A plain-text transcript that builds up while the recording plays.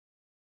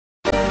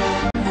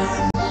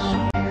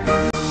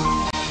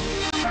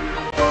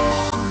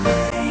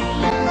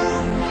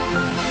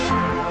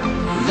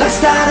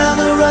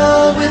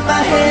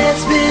my head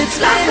spin,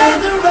 slide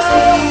down the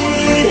road,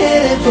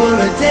 headed for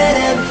a dead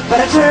end, but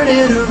I turned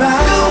it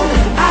around.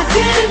 I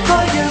did it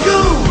for you,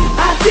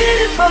 I did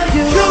it for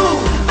you,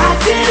 I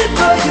did it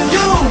for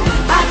you,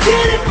 I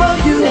did it for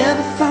you.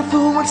 Never thought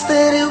for once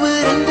that it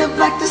would end up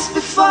like this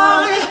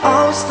before.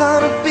 Always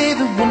thought I'd be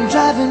the one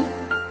driving,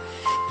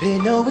 pay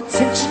no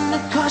attention to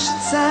caution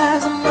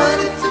signs. I'm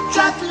running through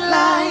traffic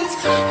lights,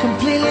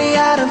 completely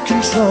out of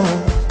control.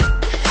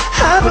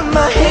 I put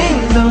my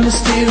hand on the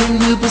steering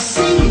wheel,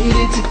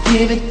 proceeded to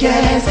give it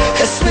gas.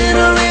 That's when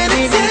I ran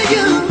into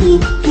you,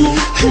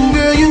 and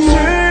girl, you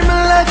turned my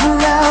life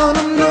around.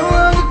 I'm no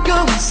longer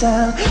going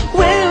south.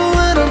 Where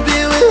would I be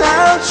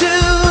without you?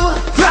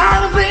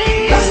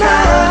 Probably lost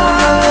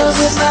miles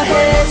with my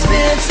head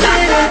spin,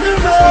 slide down the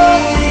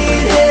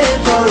road,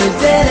 headed for a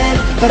dead end,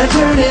 but I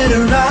turned it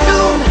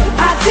around.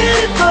 I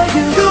did it for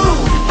you,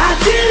 I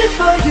did it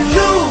for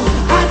you,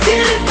 I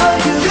did it for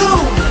you,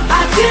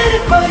 I did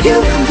it for you,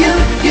 you,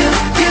 you,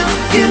 you,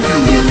 you,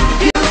 you, you,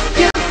 you,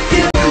 you,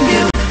 you,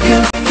 you,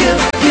 you,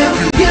 you,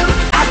 you.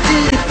 I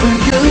did it for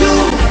you,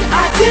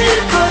 I did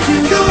it for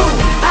you,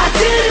 I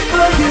did it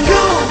for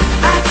you,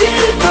 I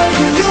did it for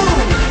you,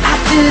 I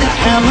did it.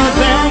 And my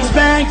bank's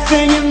back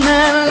thinking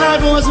that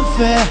life wasn't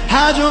fair.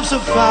 I drove so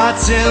far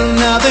till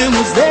nothing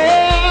was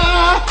there.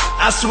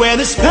 I swear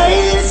this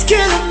pain is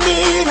killing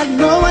me, like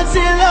no one's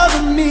here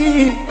loving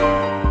me.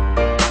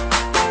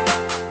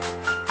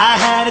 I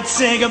had to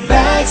take a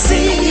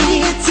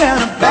backseat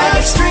down a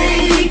back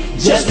street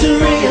just to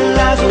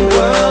realize the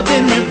world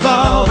didn't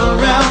revolve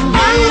around me.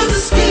 I was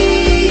a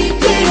steep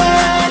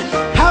divide.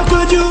 How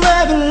could you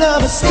ever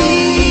love a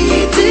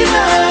steep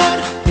divide?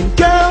 And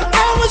girl,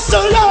 I was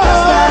so lost.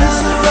 Slide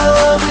on the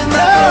road with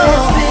my head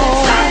spin,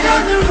 slide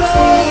on the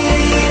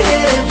road,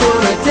 headed for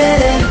a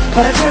dead end,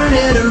 but I turned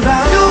it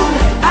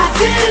around. I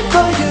did it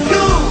for you,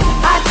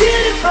 I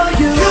did it for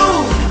you,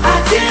 I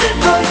did it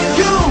for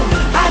you,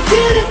 I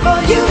did it for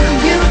you,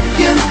 you,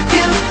 you,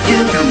 you, you,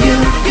 you,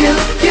 you,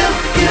 you, you,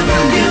 you,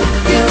 you,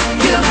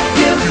 you,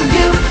 you,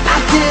 you. I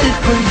did it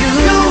for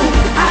you,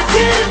 I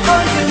did it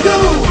for you,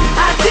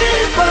 I did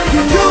it for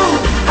you,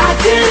 I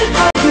did it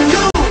for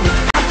you,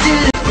 I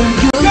did it for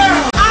you.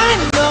 Girl, I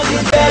know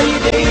this very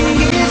thing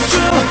is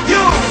true.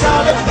 It's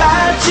all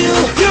about you,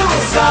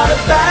 it's all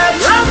about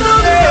you. I'm the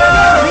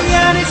girl.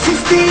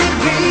 360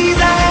 degrees,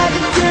 I had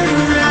to turn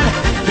around.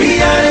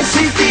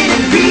 360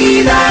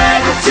 degrees, I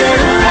had to turn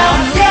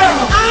around. Girl,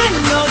 I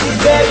know this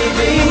very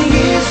thing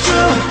is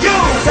true.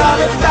 It's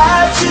all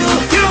about you,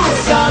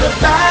 it's all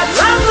about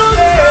you. I'm the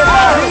girl.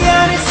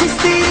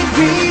 360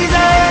 degrees,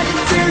 I had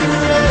to turn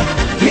around.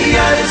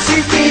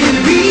 360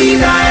 degrees,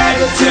 I had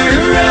to turn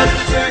around,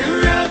 turn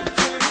around.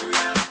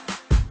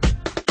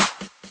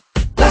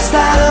 Lost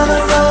out on the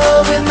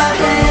road with my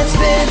head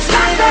spin,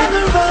 slide down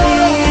the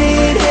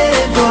road,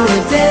 headed for a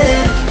dead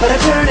end, but I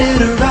turned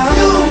it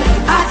around.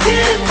 I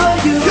did it for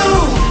you,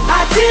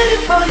 I did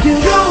it for you,